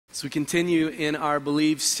As we continue in our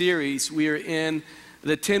Believe series, we are in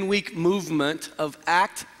the 10-week movement of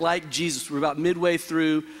Act Like Jesus. We're about midway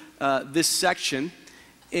through this section.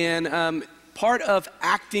 And part of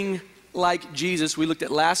acting like Jesus, we looked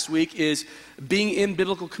at last week, is being in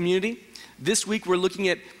biblical community. This week we're looking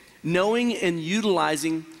at knowing and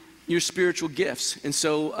utilizing your spiritual gifts. And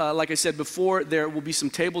so, like I said before, there will be some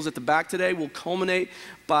tables at the back today. We'll culminate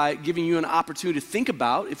by giving you an opportunity to think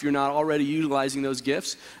about, if you're not already utilizing those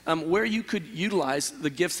gifts, where you could utilize the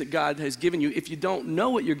gifts that God has given you. If you don't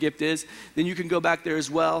know what your gift is, then you can go back there as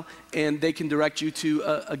well, and they can direct you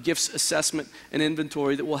to a gifts assessment and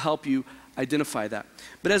inventory that will help you identify that.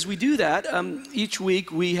 But as we do that, each week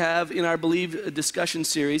we have, in our Believe discussion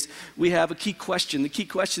series, we have a key question. The key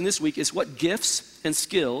question this week is, what gifts and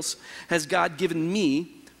skills has God given me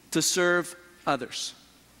to serve others?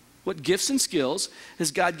 What gifts and skills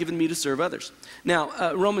has God given me to serve others?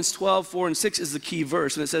 Now, Romans 12:4-6 is the key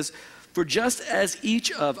verse, and it says, "For just as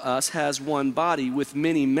each of us has one body with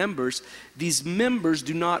many members, these members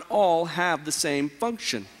do not all have the same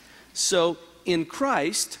function. So in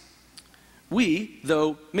Christ, we,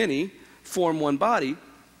 though many, form one body.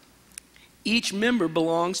 Each member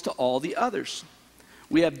belongs to all the others.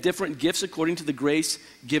 We have different gifts according to the grace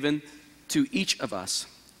given to each of us."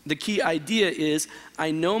 The key idea is, I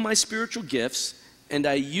know my spiritual gifts and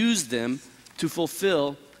I use them to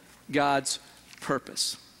fulfill God's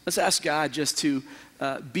purpose. Let's ask God just to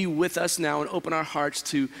be with us now and open our hearts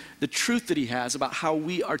to the truth that He has about how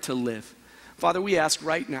we are to live. Father, we ask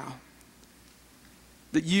right now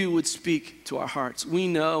that You would speak to our hearts. We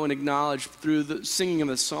know and acknowledge through the singing of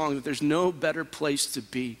the song that there's no better place to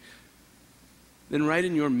be than right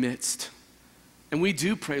in Your midst. And we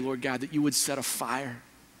do pray, Lord God, that You would set a fire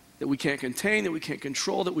that we can't contain, that we can't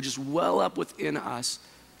control, that would just well up within us.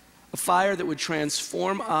 A fire that would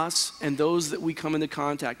transform us and those that we come into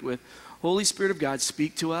contact with. Holy Spirit of God,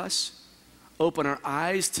 speak to us. Open our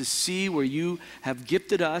eyes to see where You have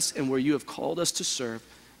gifted us and where You have called us to serve.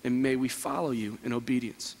 And may we follow You in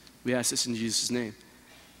obedience. We ask this in Jesus' name.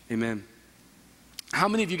 Amen. How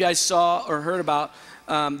many of you guys saw or heard about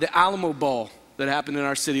the Alamo Bowl that happened in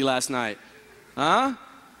our city last night? Huh?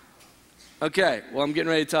 Okay, well, I'm getting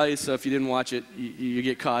ready to tell you, so if you didn't watch it, you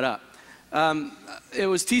get caught up. It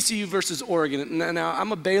was TCU versus Oregon. Now,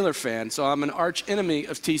 I'm a Baylor fan, so I'm an arch enemy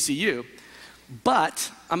of TCU. But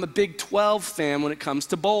I'm a Big 12 fan when it comes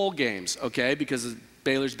to bowl games, okay? Because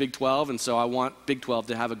Baylor's Big 12, and so I want Big 12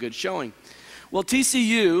 to have a good showing. Well,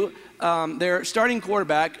 TCU, their starting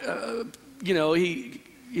quarterback,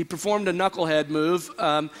 he performed a knucklehead move,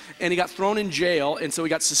 and he got thrown in jail, and so he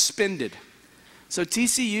got suspended. So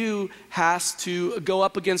TCU has to go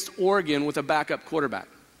up against Oregon with a backup quarterback.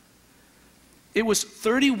 It was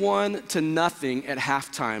 31-0 at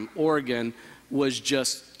halftime. Oregon was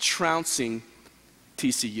just trouncing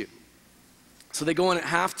TCU. So they go in at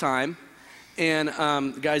halftime, and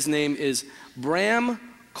the guy's name is Bram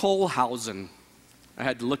Kohlhausen. I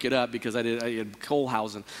had to look it up because I had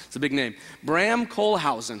Kohlhausen. It's a big name. Bram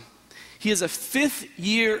Kohlhausen. He is a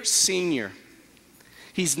fifth-year senior.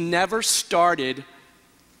 He's never started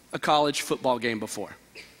a college football game before,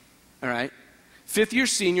 all right? Fifth-year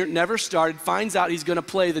senior, never started, finds out he's going to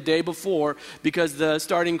play the day before because the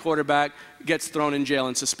starting quarterback gets thrown in jail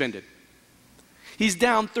and suspended. He's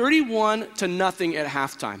down 31-0 at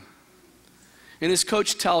halftime. And his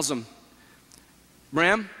coach tells him,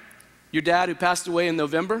 "Bram, your dad who passed away in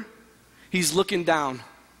November, he's looking down,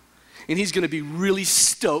 and he's going to be really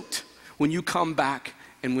stoked when you come back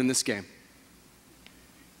and win this game."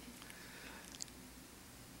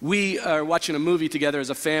 We are watching a movie together as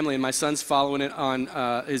a family, and my son's following it on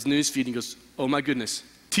his news feed. He goes, "Oh my goodness,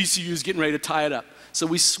 TCU's getting ready to tie it up." So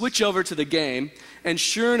we switch over to the game, and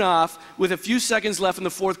sure enough, with a few seconds left in the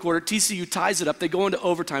fourth quarter, TCU ties it up. They go into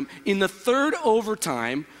overtime. In the third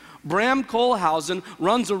overtime, Bram Kohlhausen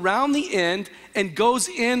runs around the end and goes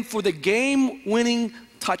in for the game-winning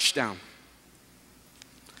touchdown.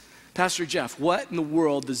 Pastor Jeff, what in the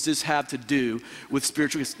world does this have to do with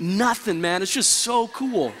spiritual gifts? Nothing, man. It's just so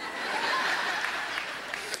cool.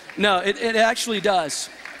 No, it actually does.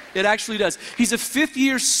 It actually does. He's a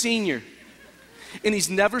fifth-year senior, and he's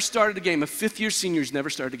never started a game. A fifth-year senior's never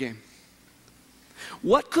started a game.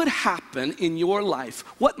 What could happen in your life?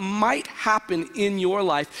 What might happen in your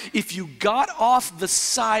life if you got off the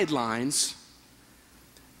sidelines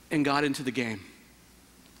and got into the game?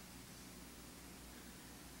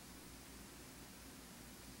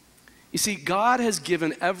 You see, God has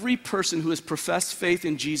given every person who has professed faith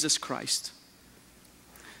in Jesus Christ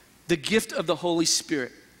the gift of the Holy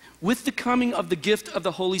Spirit. with the coming of the gift of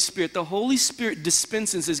the Holy Spirit, the Holy Spirit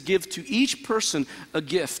dispenses his gift to each person a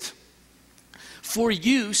gift for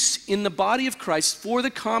use in the body of Christ for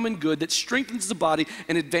the common good that strengthens the body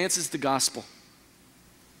and advances the gospel.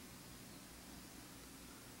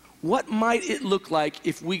 What might it look like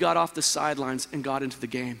if we got off the sidelines and got into the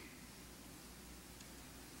game?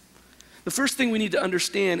 The first thing we need to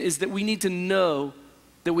understand is that we need to know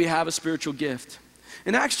that we have a spiritual gift.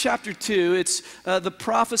 In Acts chapter 2, it's the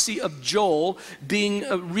prophecy of Joel being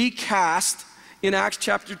recast in Acts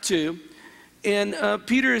chapter 2. And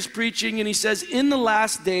Peter is preaching and he says, in the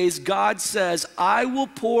last days, God says, I will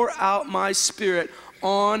pour out my Spirit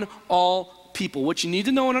on all people. What you need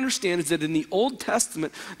to know and understand is that in the Old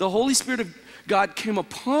Testament, the Holy Spirit of God came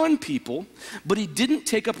upon people, but he didn't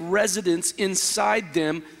take up residence inside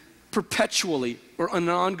them perpetually or in an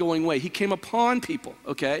ongoing way. He came upon people,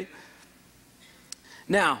 okay?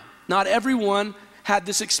 Now, not everyone had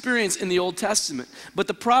this experience in the Old Testament, but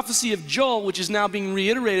the prophecy of Joel, which is now being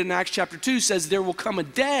reiterated in Acts chapter 2, says there will come a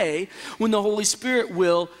day when the Holy Spirit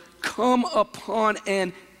will come upon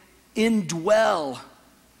and indwell.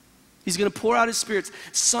 He's going to pour out his spirits,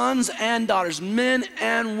 sons and daughters, men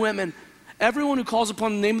and women. Everyone who calls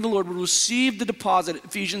upon the name of the Lord will receive the deposit,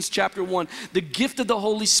 Ephesians chapter 1, the gift of the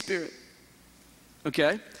Holy Spirit.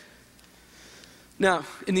 Okay? Now,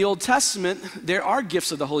 in the Old Testament, there are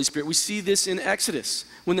gifts of the Holy Spirit. We see this in Exodus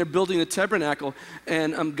when they're building the tabernacle,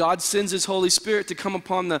 and God sends his Holy Spirit to come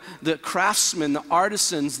upon the craftsmen, the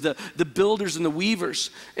artisans, the builders and the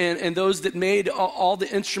weavers, and those that made all the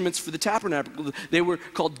instruments for the tabernacle. They were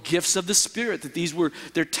called gifts of the Spirit, that these were,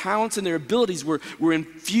 their talents and their abilities were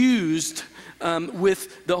infused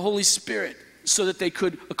with the Holy Spirit so that they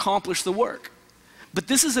could accomplish the work. But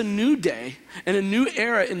this is a new day and a new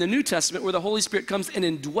era in the New Testament where the Holy Spirit comes and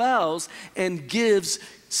indwells and gives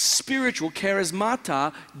spiritual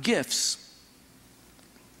charismata gifts.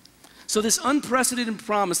 So this unprecedented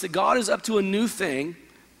promise that God is up to a new thing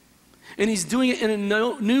and he's doing it in a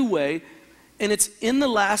new way, and it's in the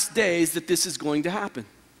last days that this is going to happen.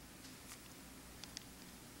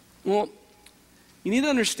 Well, you need to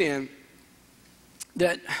understand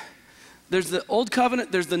that there's the old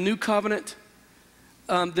covenant, there's the new covenant.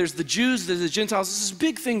 There's the Jews, there's the Gentiles. This is a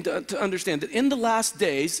big thing to understand, that in the last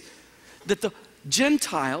days, that the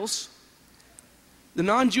Gentiles, the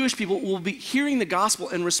non-Jewish people, will be hearing the gospel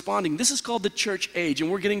and responding. This is called the church age,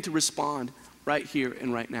 and we're getting to respond right here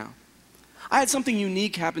and right now. I had something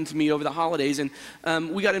unique happen to me over the holidays, and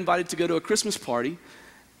we got invited to go to a Christmas party,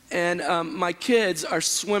 and my kids are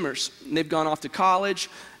swimmers, and they've gone off to college,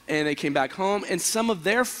 and they came back home, and some of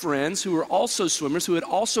their friends who were also swimmers, who had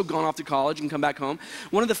also gone off to college and come back home,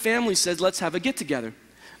 one of the families says, let's have a get-together.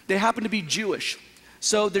 They happen to be Jewish.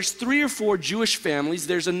 So there's 3 or 4 Jewish families.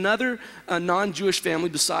 There's another non-Jewish family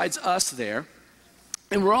besides us there,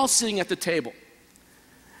 and we're all sitting at the table.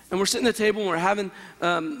 And we're sitting at the table, and we're having,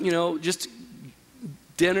 just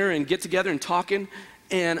dinner and get together and talking,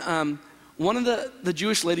 and one of the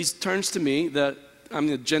Jewish ladies turns to me, I'm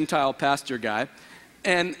the Gentile pastor guy,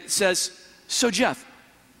 and says, so Jeff,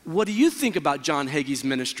 what do you think about John Hagee's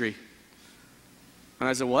ministry? And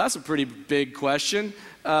I said, well, that's a pretty big question.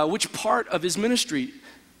 Which part of his ministry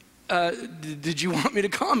did you want me to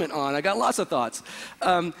comment on? I got lots of thoughts.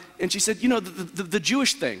 And she said, the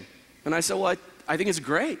Jewish thing. And I said, well, I think it's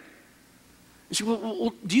great. And she said,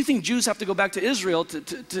 well, do you think Jews have to go back to Israel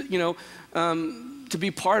to be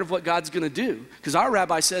part of what God's going to do? Because our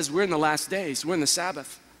rabbi says we're in the last days, we're in the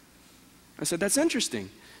Sabbath. I said, that's interesting.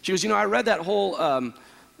 She goes, I read that whole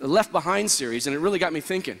Left Behind series, and it really got me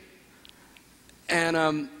thinking.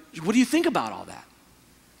 And what do you think about all that?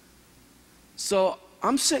 So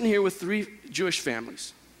I'm sitting here with 3 Jewish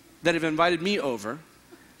families that have invited me over,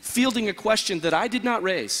 fielding a question that I did not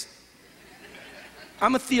raise.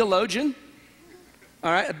 I'm a theologian.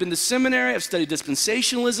 All right, I've been to seminary, I've studied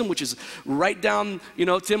dispensationalism, which is right down, Tim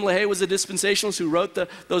LaHaye was a dispensationalist who wrote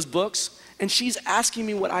those books. And she's asking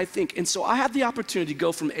me what I think. And so I had the opportunity to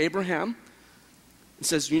go from Abraham. It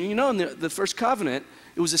says, in the first covenant,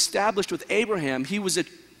 it was established with Abraham. He was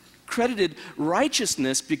accredited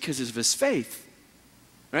righteousness because of his faith.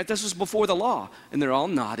 Right? This was before the law. And they're all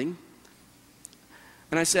nodding.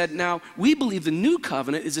 And I said, now, we believe the new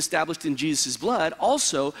covenant is established in Jesus' blood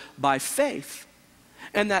also by faith.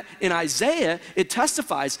 And that in Isaiah, it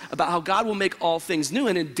testifies about how God will make all things new.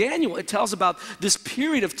 And in Daniel, it tells about this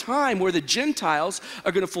period of time where the Gentiles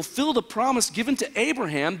are going to fulfill the promise given to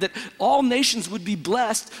Abraham that all nations would be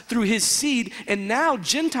blessed through his seed. And now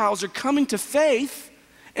Gentiles are coming to faith,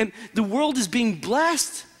 and the world is being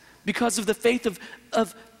blessed because of the faith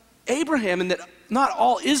of Abraham, and that not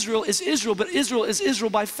all Israel, but Israel is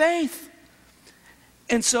Israel by faith.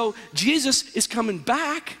 And so Jesus is coming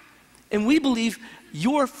back, and we believe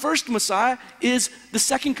your first Messiah is the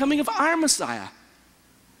second coming of our Messiah.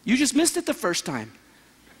 You just missed it the first time.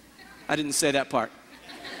 I didn't say that part.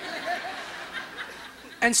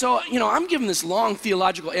 And so, I'm giving this long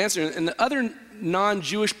theological answer, and the other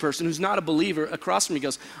non-Jewish person who's not a believer across from me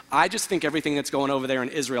goes, I just think everything that's going over there in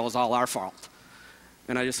Israel is all our fault.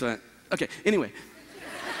 And I just went, okay, anyway.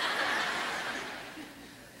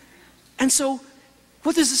 And so,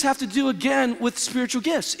 what does this have to do again with spiritual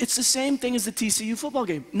gifts? It's the same thing as the TCU football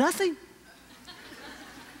game. Nothing.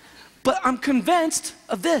 But I'm convinced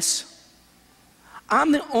of this.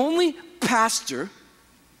 I'm the only pastor,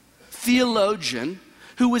 theologian,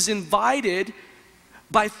 who was invited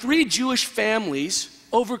by 3 Jewish families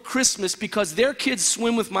over Christmas because their kids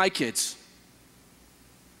swim with my kids.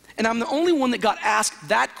 And I'm the only one that got asked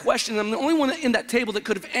that question. I'm the only one in that table that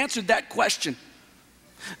could have answered that question.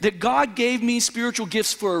 That God gave me spiritual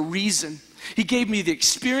gifts for a reason. He gave me the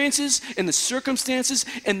experiences and the circumstances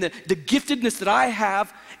and the giftedness that I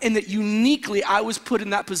have, and that uniquely I was put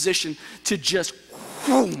in that position to just,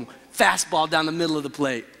 boom, fastball down the middle of the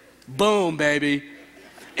plate. Boom, baby.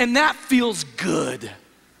 And that feels good.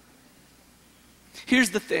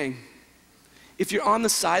 Here's the thing. If you're on the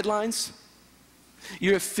sidelines,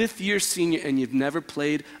 you're a 5th-year senior and you've never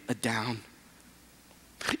played a down.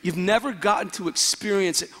 You've never gotten to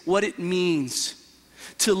experience what it means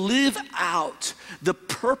to live out the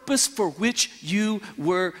purpose for which you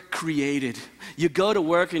were created. You go to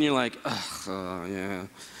work and you're like, oh, yeah.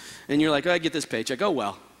 And you're like, oh, I get this paycheck. Oh,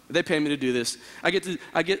 well, they pay me to do this. I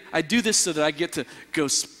do this so that I get to go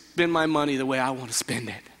spend my money the way I want to spend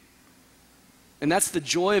it. And that's the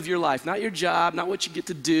joy of your life, not your job, not what you get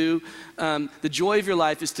to do. The joy of your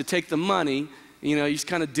life is to take the money, you just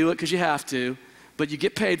kind of do it because you have to, but you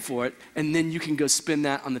get paid for it, and then you can go spend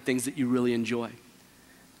that on the things that you really enjoy.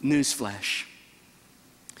 Newsflash.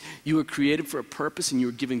 You were created for a purpose, and you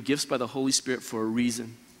were given gifts by the Holy Spirit for a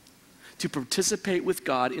reason. To participate with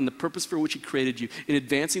God in the purpose for which He created you, in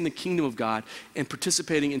advancing the kingdom of God and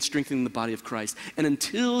participating in strengthening the body of Christ. And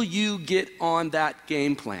until you get on that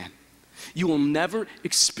game plan, you will never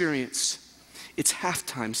experience, it's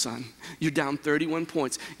halftime, son. You're down 31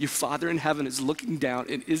 points. Your Father in heaven is looking down,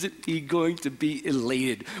 and isn't He going to be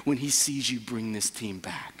elated when He sees you bring this team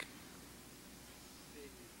back?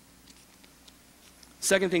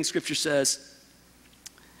 Second thing Scripture says,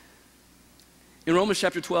 in Romans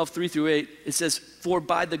chapter 12, 3-8, it says, for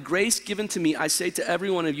by the grace given to me, I say to every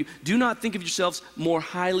one of you, do not think of yourselves more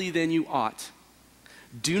highly than you ought.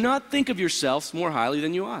 Do not think of yourselves more highly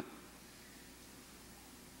than you ought.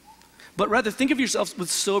 But rather think of yourselves with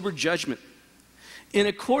sober judgment, in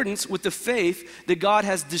accordance with the faith that God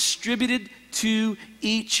has distributed to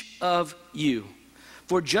each of you.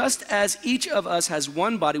 For just as each of us has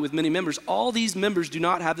one body with many members, all these members do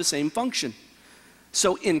not have the same function.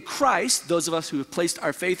 So in Christ, those of us who have placed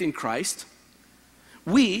our faith in Christ,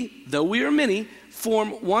 we, though we are many, form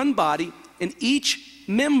one body, and each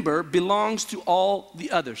member belongs to all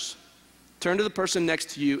the others. Turn to the person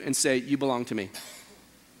next to you and say, you belong to me.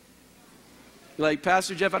 You're like,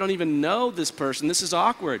 Pastor Jeff, I don't even know this person. This is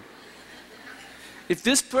awkward. If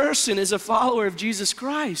this person is a follower of Jesus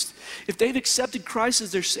Christ, if they've accepted Christ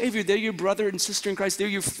as their Savior, they're your brother and sister in Christ, they're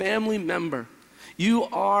your family member. You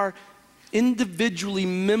are individually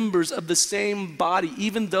members of the same body.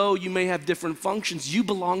 Even though you may have different functions, you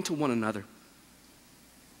belong to one another.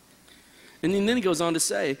 And then he goes on to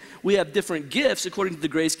say, we have different gifts according to the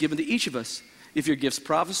grace given to each of us. If your gift's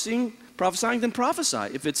prophesying, then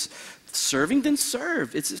prophesy. If it's serving, then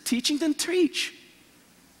serve. It's teaching, then teach.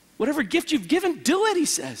 Whatever gift you've given, do it, he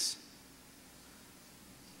says.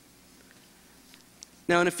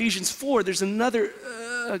 Now in Ephesians 4, there's another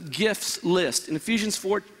gifts list. In Ephesians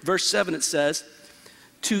 4, verse 7, it says,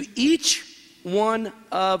 to each one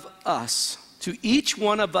of us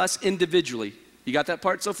individually. You got that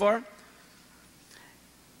part so far?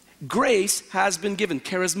 Grace has been given.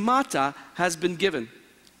 Charismata has been given.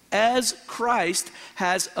 As Christ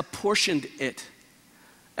has apportioned it.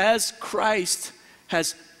 As Christ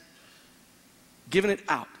has given it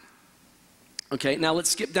out. Okay, now let's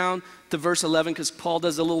skip down to verse 11 because Paul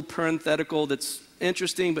does a little parenthetical that's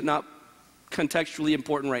interesting but not contextually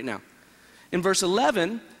important right now. In verse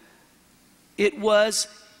 11, it was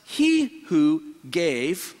he who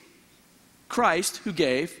gave, Christ who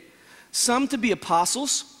gave, some to be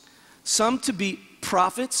apostles, some to be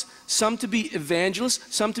prophets, some to be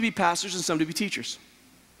evangelists, some to be pastors, and some to be teachers.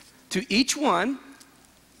 To each one,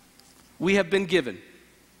 we have been given.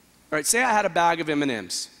 All right, say I had a bag of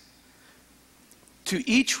M&Ms. to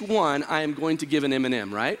each one I am going to give an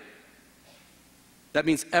M&M, right? That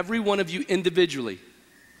means every one of you individually.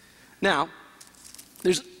 Now,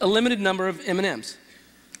 there's a limited number of M&Ms,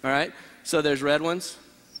 all right? So there's red ones.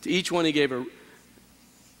 To each one he gave a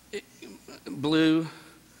blue,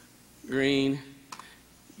 green,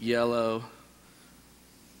 yellow,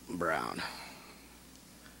 brown.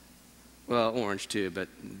 Well, orange too, but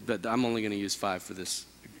I'm only going to use 5 for this.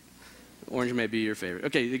 Orange may be your favorite.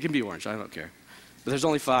 Okay, it can be orange, I don't care. But there's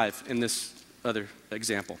only 5 in this other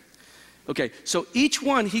example. Okay, so each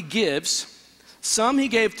one he gives, some he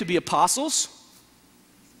gave to be apostles.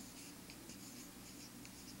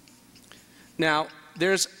 Now,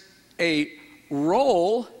 there's a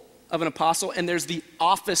role of an apostle and there's the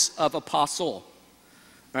office of apostle. All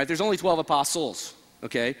right, there's only 12 apostles,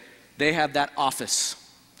 okay? They have that office.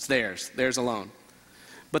 It's theirs alone.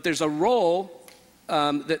 But there's a role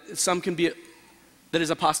that some can be, that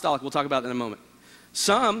is apostolic. We'll talk about that in a moment.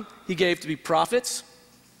 Some he gave to be prophets.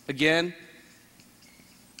 Again,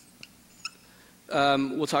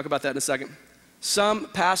 we'll talk about that in a second. Some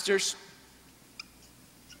pastors,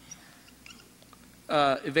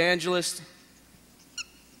 evangelists,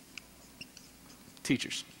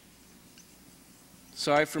 teachers.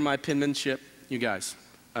 Sorry for my penmanship, you guys.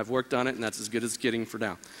 I've worked on it, and that's as good as it's getting for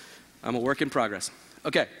now. I'm a work in progress.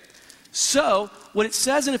 Okay, so what it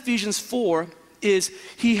says in Ephesians 4 is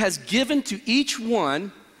he has given to each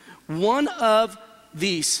one of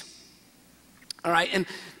these. All right, and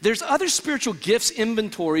there's other spiritual gifts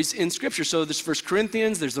inventories in Scripture. So there's 1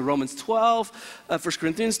 Corinthians, there's the Romans 12, 1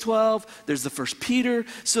 Corinthians 12, there's the 1 Peter.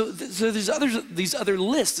 So there's these other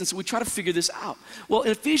lists, and so we try to figure this out. Well,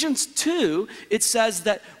 in Ephesians 2, it says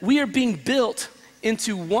that we are being built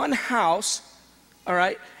into one house, all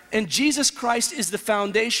right, and Jesus Christ is the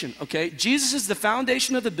foundation, okay? Jesus is the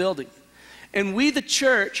foundation of the building. And we, the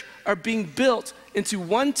church, are being built into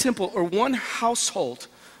one temple or one household,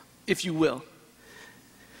 if you will.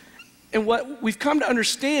 And what we've come to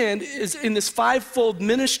understand is in this fivefold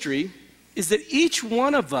ministry is that each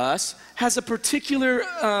one of us has a particular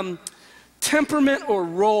temperament or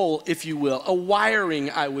role, if you will, a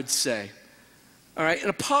wiring, I would say. All right, and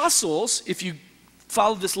apostles, if you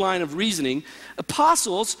follow this line of reasoning,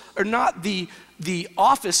 apostles are not the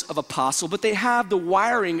office of apostle, but they have the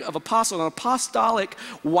wiring of apostle. An apostolic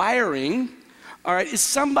wiring, all right, is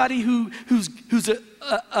somebody who's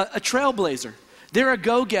a trailblazer. They're a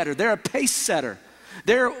go-getter. They're a pace setter.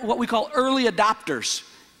 They're what we call early adopters,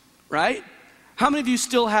 right? How many of you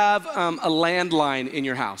still have a landline in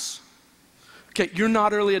your house? Okay, you're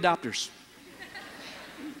not early adopters.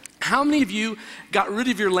 How many of you got rid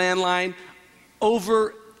of your landline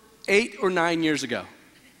over 8 or 9 years ago?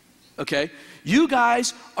 Okay, you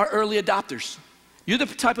guys are early adopters. You're the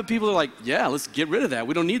type of people that are like, yeah, let's get rid of that.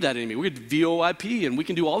 We don't need that anymore. We can VoIP and we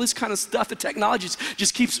can do all this kind of stuff. The technology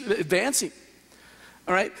just keeps advancing.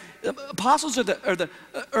 All right, apostles are the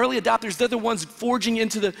early adopters. They're the ones forging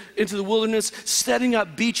into the wilderness, setting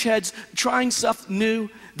up beachheads, trying stuff new.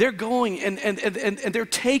 They're going and they're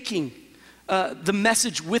taking the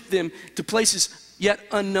message with them to places yet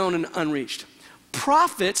unknown and unreached.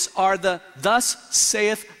 Prophets are the thus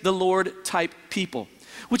saith the Lord type people,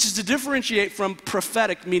 which is to differentiate from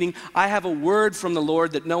prophetic, meaning I have a word from the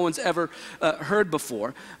Lord that no one's ever heard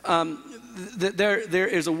before. There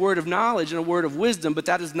is a word of knowledge and a word of wisdom, but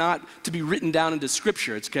that is not to be written down into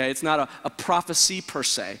Scripture. It's not a prophecy per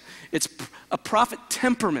se. It's a prophet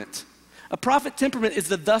temperament. A prophet temperament is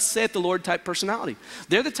the thus saith the Lord type personality.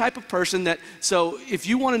 They're the type of person that, so if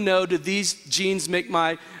you want to know, do these jeans make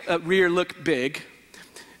my rear look big?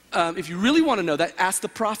 If you really want to know that, ask the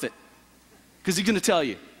prophet, because he's going to tell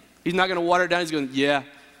you. He's not going to water it down. He's going, yeah,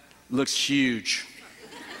 looks huge.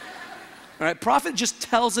 All right, prophet just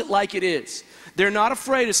tells it like it is. They're not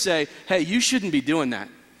afraid to say, hey, you shouldn't be doing that.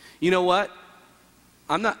 You know what?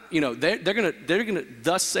 I'm not, they're gonna,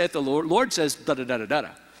 thus saith the Lord. Lord says, da da da da da.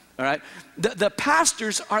 All right? The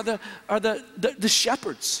pastors are the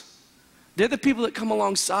shepherds. They're the people that come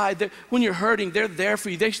alongside. When you're hurting, they're there for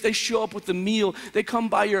you. They show up with the meal. They come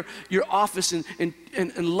by your office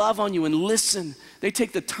and love on you and listen. They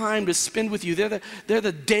take the time to spend with you. They're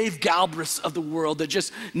the Dave Galbraiths of the world that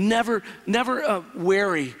just never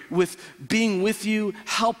weary with being with you,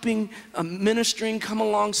 helping, ministering, come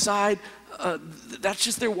alongside. That's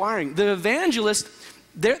just their wiring. The evangelist,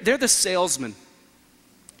 they're the salesman.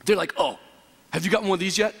 They're like, oh, have you gotten one of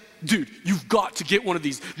these yet? Dude, you've got to get one of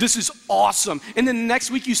these. This is awesome. And then the next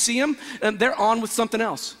week you see them, and they're on with something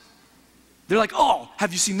else. They're like, oh,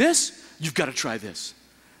 have you seen this? You've got to try this.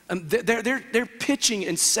 They're pitching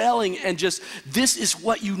and selling and just, this is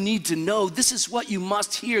what you need to know. This is what you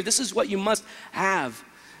must hear. This is what you must have.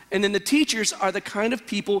 And then the teachers are the kind of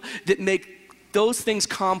people that make those things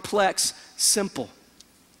complex simple.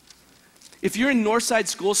 If you're in Northside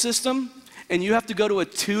school system and you have to go to a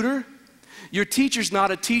tutor, your teacher's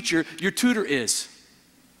not a teacher, your tutor is.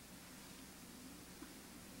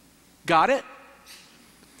 Got it?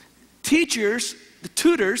 Teachers, the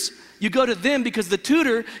tutors, you go to them because the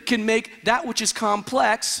tutor can make that which is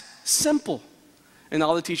complex simple. And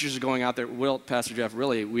all the teachers are going out there, well, Pastor Jeff,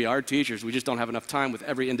 really, we are teachers. We just don't have enough time with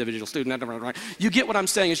every individual student. You get what I'm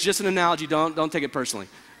saying. It's just an analogy. Don't take it personally,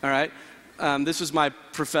 all right? This was my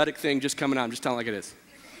prophetic thing just coming out. I'm just telling it like it is.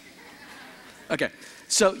 Okay,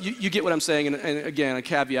 so you get what I'm saying. And again, I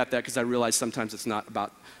caveat that because I realize sometimes it's not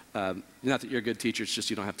about, not that you're a good teacher, it's just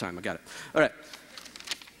you don't have time. I got it. All right.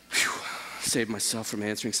 Whew. Saved myself from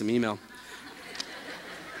answering some email.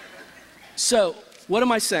 So, what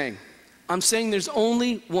am I saying? I'm saying there's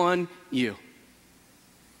only one you.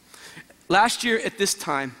 Last year at this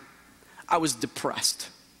time, I was depressed,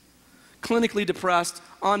 clinically depressed,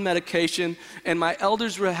 on medication, and my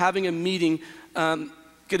elders were having a meeting because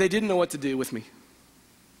they didn't know what to do with me.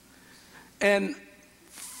 And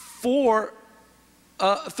three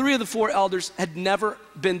of the four elders had never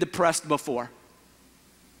been depressed before.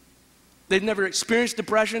 They'd never experienced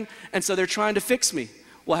depression, and so they're trying to fix me.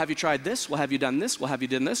 Well, have you tried this? Well, have you done this? Well, have you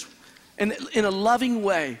done this? And in a loving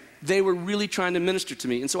way, they were really trying to minister to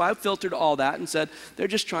me. And so I filtered all that and said, they're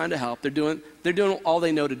just trying to help. They're doing all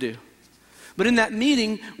they know to do. But in that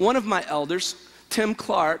meeting, one of my elders, Tim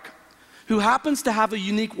Clark, who happens to have a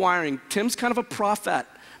unique wiring. Tim's kind of a prophet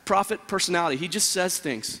personality. He just says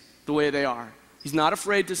things the way they are. He's not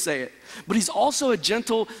afraid to say it. But he's also a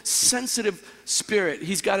gentle, sensitive spirit.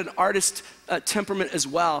 He's got an artist temperament as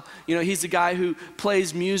well. You know, he's a guy who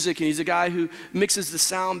plays music, and he's a guy who mixes the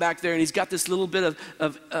sound back there, and he's got this little bit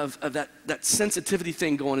of that sensitivity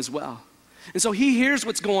thing going as well. And so he hears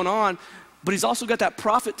what's going on, but he's also got that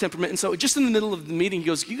prophet temperament. And so just in the middle of the meeting, he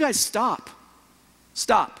goes, you guys stop.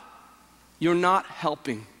 Stop. You're not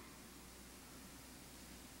helping.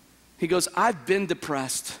 He goes, I've been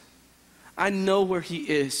depressed. I know where he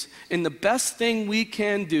is. And the best thing we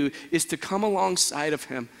can do is to come alongside of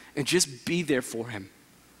him and just be there for him.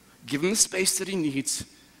 Give him the space that he needs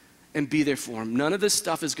and be there for him. None of this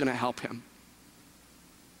stuff is going to help him.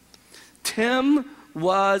 Tim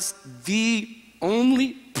was the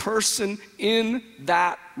only person in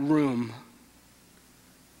that room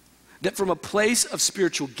that from a place of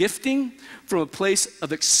spiritual gifting, from a place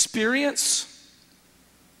of experience,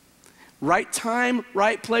 right time,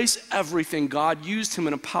 right place, everything, God used him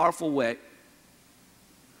in a powerful way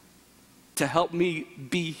to help me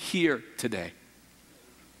be here today.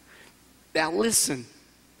 Now listen,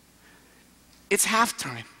 it's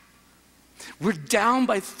halftime. We're down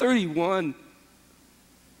by 31.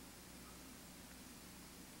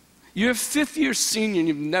 You're a fifth-year senior and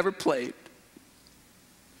you've never played.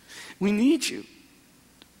 We need you.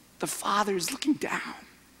 The Father is looking down.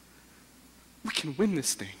 We can win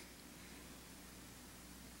this thing.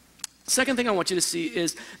 Second thing I want you to see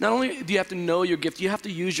is not only do you have to know your gift, you have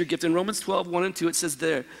to use your gift. In Romans 12, 1 and 2, it says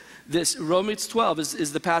there, Romans 12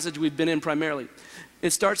 is the passage we've been in primarily. It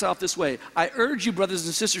starts off this way. I urge you, brothers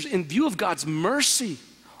and sisters, in view of God's mercy,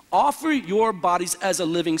 offer your bodies as a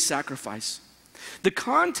living sacrifice. The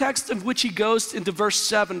context of which he goes into verse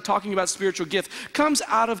 7, talking about spiritual gift, comes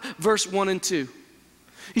out of verse 1 and 2.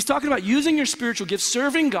 He's talking about using your spiritual gift,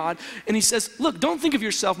 serving God, and he says, look, don't think of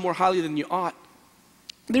yourself more highly than you ought.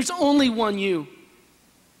 There's only one you.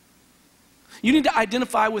 You need to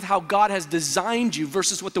identify with how God has designed you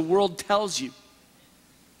versus what the world tells you.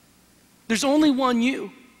 There's only one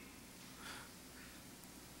you.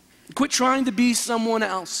 Quit trying to be someone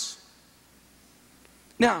else.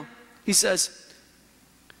 Now, he says,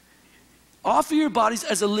 offer your bodies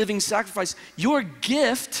as a living sacrifice. Your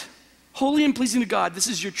gift, holy and pleasing to God, this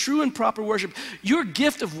is your true and proper worship. Your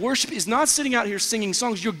gift of worship is not sitting out here singing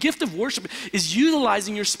songs. Your gift of worship is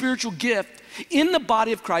utilizing your spiritual gift in the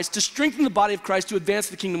body of Christ to strengthen the body of Christ to advance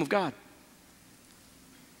the kingdom of God.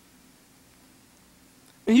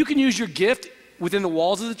 And you can use your gift within the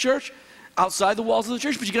walls of the church, outside the walls of the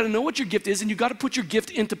church, but you got to know what your gift is and you got to put your gift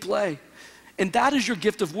into play. And that is your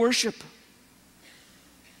gift of worship.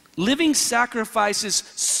 Living sacrifices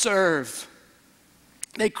serve.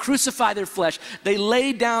 They crucify their flesh. They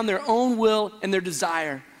lay down their own will and their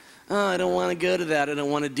desire. Oh, I don't want to go to that. I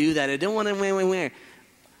don't want to do that. I don't want to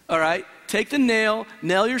All right, take the nail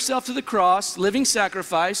yourself to the cross, living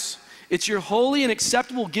sacrifice. It's your holy and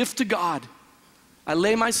acceptable gift to God. I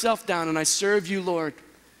lay myself down and I serve you, Lord.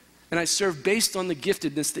 and I serve based on the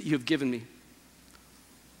giftedness that you have given me.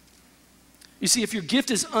 You see, if your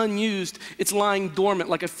gift is unused, it's lying dormant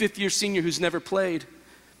like a fifth-year senior who's never played.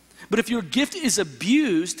 But if your gift is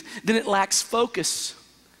abused, then it lacks focus.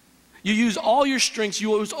 You use all your strengths,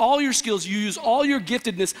 you use all your skills, you use all your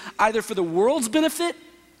giftedness either for the world's benefit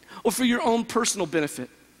or for your own personal benefit.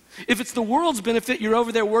 If it's the world's benefit, you're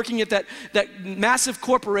over there working at that massive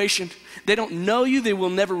corporation. They don't know you, they will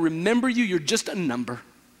never remember you, you're just a number.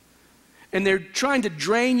 And they're trying to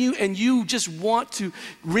drain you, and you just want to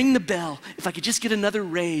ring the bell. If I could just get another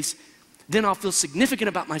raise, then I'll feel significant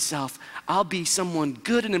about myself. I'll be someone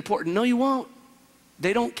good and important. No, you won't.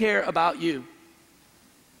 They don't care about you.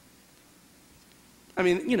 I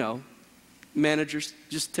mean, you know, managers,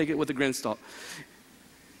 just take it with a grain of salt.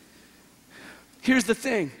 Here's the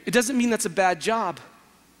thing. It doesn't mean that's a bad job.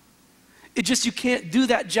 It just you can't do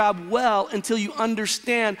that job well until you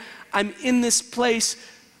understand I'm in this place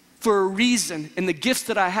for a reason, and the gifts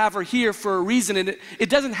that I have are here for a reason. And it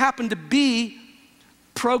doesn't happen to be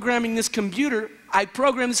programming this computer. I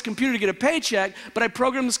program this computer to get a paycheck, but I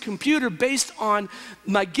program this computer based on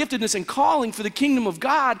my giftedness and calling for the kingdom of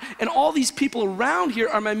God, and all these people around here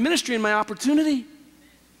are my ministry and my opportunity.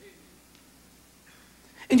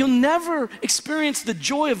 And you'll never experience the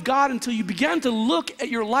joy of God until you begin to look at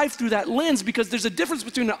your life through that lens, because there's a difference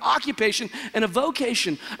between an occupation and a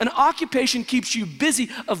vocation. An occupation keeps you busy.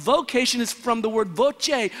 A vocation is from the word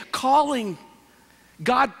voce, calling.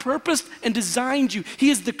 God purposed and designed you. He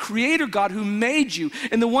is the creator God who made you.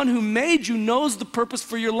 And the one who made you knows the purpose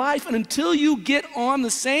for your life. And until you get on the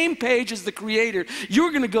same page as the creator,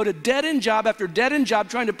 you're going to go to dead-end job after dead-end job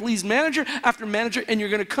trying to please manager after manager, and you're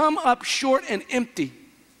going to come up short and empty.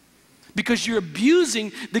 Because you're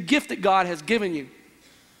abusing the gift that God has given you.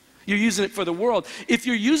 You're using it for the world. If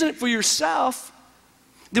you're using it for yourself,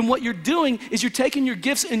 then what you're doing is you're taking your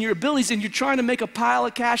gifts and your abilities and you're trying to make a pile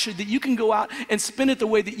of cash so that you can go out and spend it the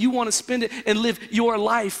way that you want to spend it and live your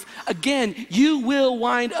life. Again, you will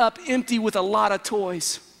wind up empty with a lot of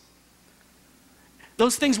toys.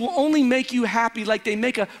 Those things will only make you happy like they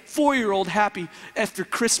make a 4-year-old happy after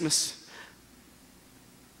Christmas.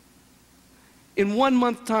 In 1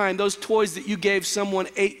 month time, those toys that you gave someone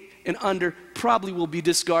 8 and under probably will be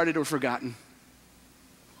discarded or forgotten.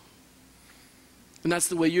 And that's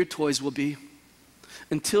the way your toys will be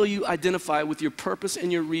until you identify with your purpose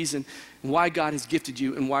and your reason and why God has gifted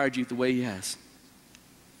you and wired you the way he has.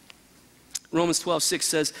 Romans 12:6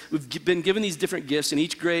 says, we've been given these different gifts, and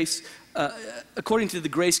each grace, according to the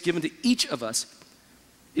grace given to each of us.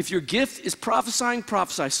 If your gift is prophesying,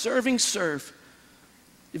 prophesy. Serving, serve.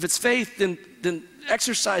 If it's faith, then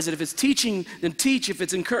exercise it. If it's teaching, then teach. If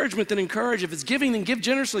it's encouragement, then encourage. If it's giving, then give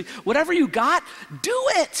generously. Whatever you got, do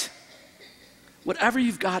it. Whatever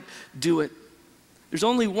you've got, do it. There's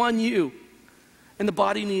only one you, and the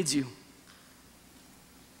body needs you.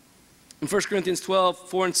 In 1 Corinthians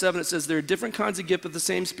 12:4-7, it says, there are different kinds of gifts, but the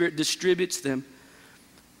same Spirit distributes them.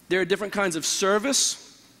 There are different kinds of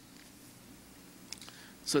service.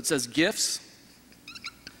 So it says gifts,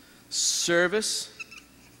 service,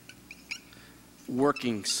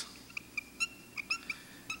 workings.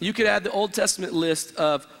 You could add the Old Testament list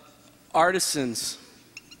of artisans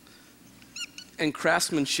and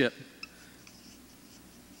craftsmanship.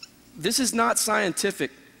 This is not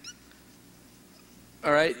scientific,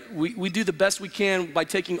 all right? We do the best we can by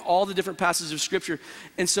taking all the different passages of Scripture.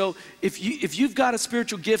 And so if you've got a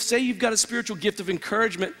spiritual gift, say you've got a spiritual gift of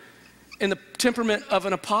encouragement in the temperament of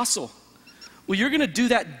an apostle. Well, you're going to do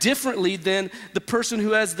that differently than the person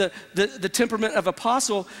who has the temperament of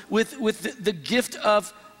apostle with the gift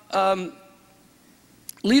of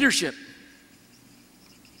leadership.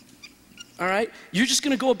 All right? You're just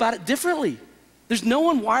going to go about it differently. There's no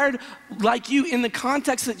one wired like you in the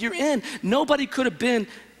context that you're in. Nobody could have been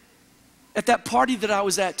at that party that I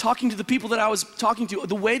was at, talking to the people that I was talking to,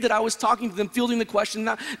 the way that I was talking to them, fielding the question.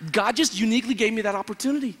 God just uniquely gave me that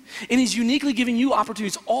opportunity. And he's uniquely giving you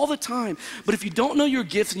opportunities all the time. But if you don't know your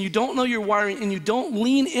gifts and you don't know your wiring and you don't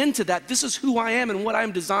lean into that, this is who I am and what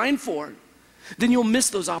I'm designed for, then you'll miss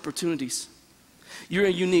those opportunities. You're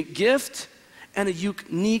a unique gift and a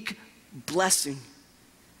unique blessing.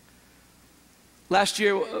 Last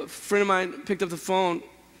year, a friend of mine picked up the phone.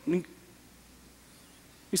 He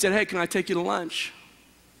said, hey, can I take you to lunch?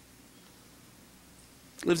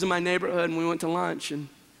 Lives in my neighborhood, and we went to lunch. And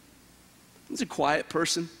he's a quiet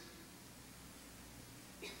person.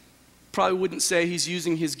 Probably wouldn't say he's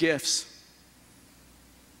using his gifts.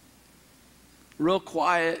 Real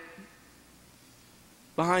quiet,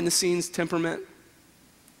 behind the scenes temperament.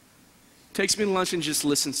 Takes me to lunch and just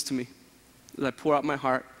listens to me as I pour out my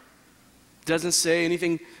heart. doesn't say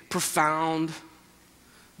anything profound,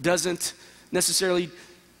 doesn't necessarily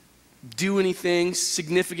do anything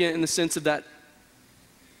significant in the sense of that.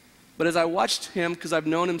 But as I watched him, because I've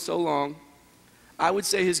known him so long, I would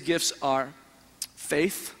say his gifts are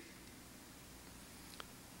faith,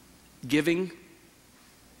 giving,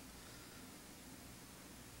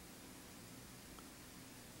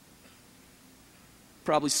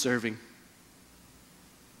 probably serving.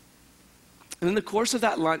 And in the course of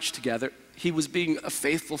that lunch together, he was being a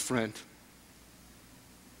faithful friend.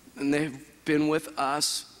 And they've been with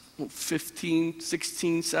us 15,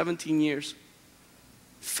 16, 17 years.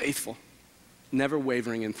 Faithful, never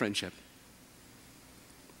wavering in friendship.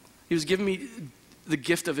 He was giving me the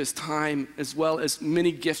gift of his time, as well as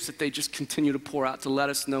many gifts that they just continue to pour out to let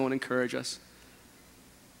us know and encourage us.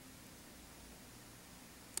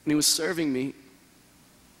 And he was serving me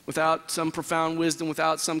without some profound wisdom,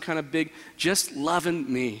 without some kind of big, just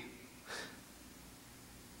loving me.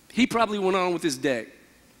 He probably went on with his day,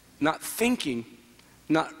 not thinking,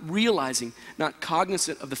 not realizing, not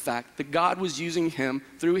cognizant of the fact that God was using him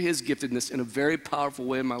through his giftedness in a very powerful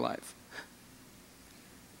way in my life.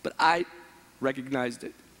 But I recognized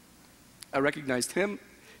it. I recognized him,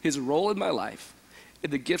 his role in my life,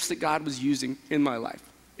 and the gifts that God was using in my life.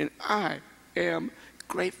 And I am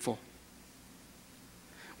grateful.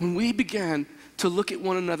 When we began to look at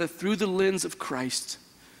one another through the lens of Christ,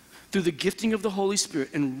 through the gifting of the Holy Spirit,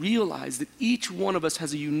 and realize that each one of us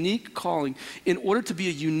has a unique calling in order to be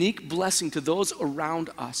a unique blessing to those around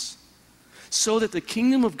us, so that the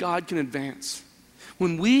kingdom of God can advance.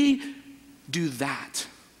 When we do that,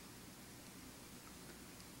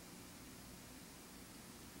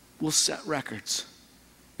 we'll set records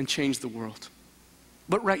and change the world.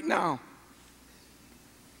 But right now,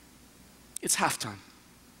 it's halftime.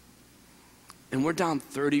 And we're down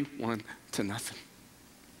 31-0.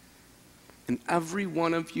 And every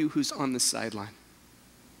one of you who's on the sideline,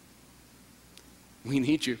 we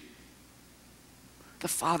need you. The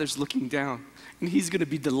Father's looking down, and he's going to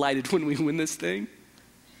be delighted when we win this thing.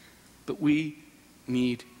 But we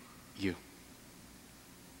need you.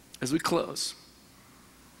 As we close,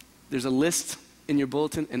 there's a list in your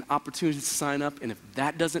bulletin and opportunities to sign up, and if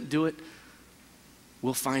that doesn't do it,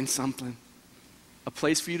 we'll find something, a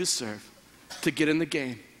place for you to serve, to get in the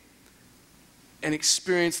game, and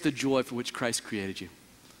experience the joy for which Christ created you.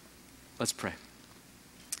 Let's pray.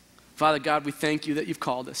 Father God, we thank you that you've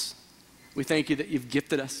called us. We thank you that you've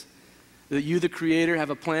gifted us, that you, the Creator, have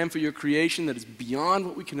a plan for your creation that is beyond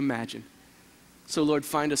what we can imagine. So Lord,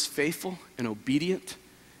 find us faithful and obedient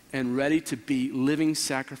and ready to be living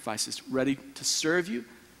sacrifices, ready to serve you,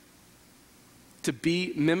 to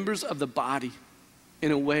be members of the body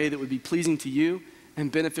in a way that would be pleasing to you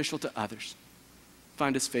and beneficial to others.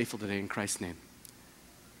 Find us faithful today in Christ's name.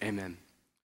 Amen.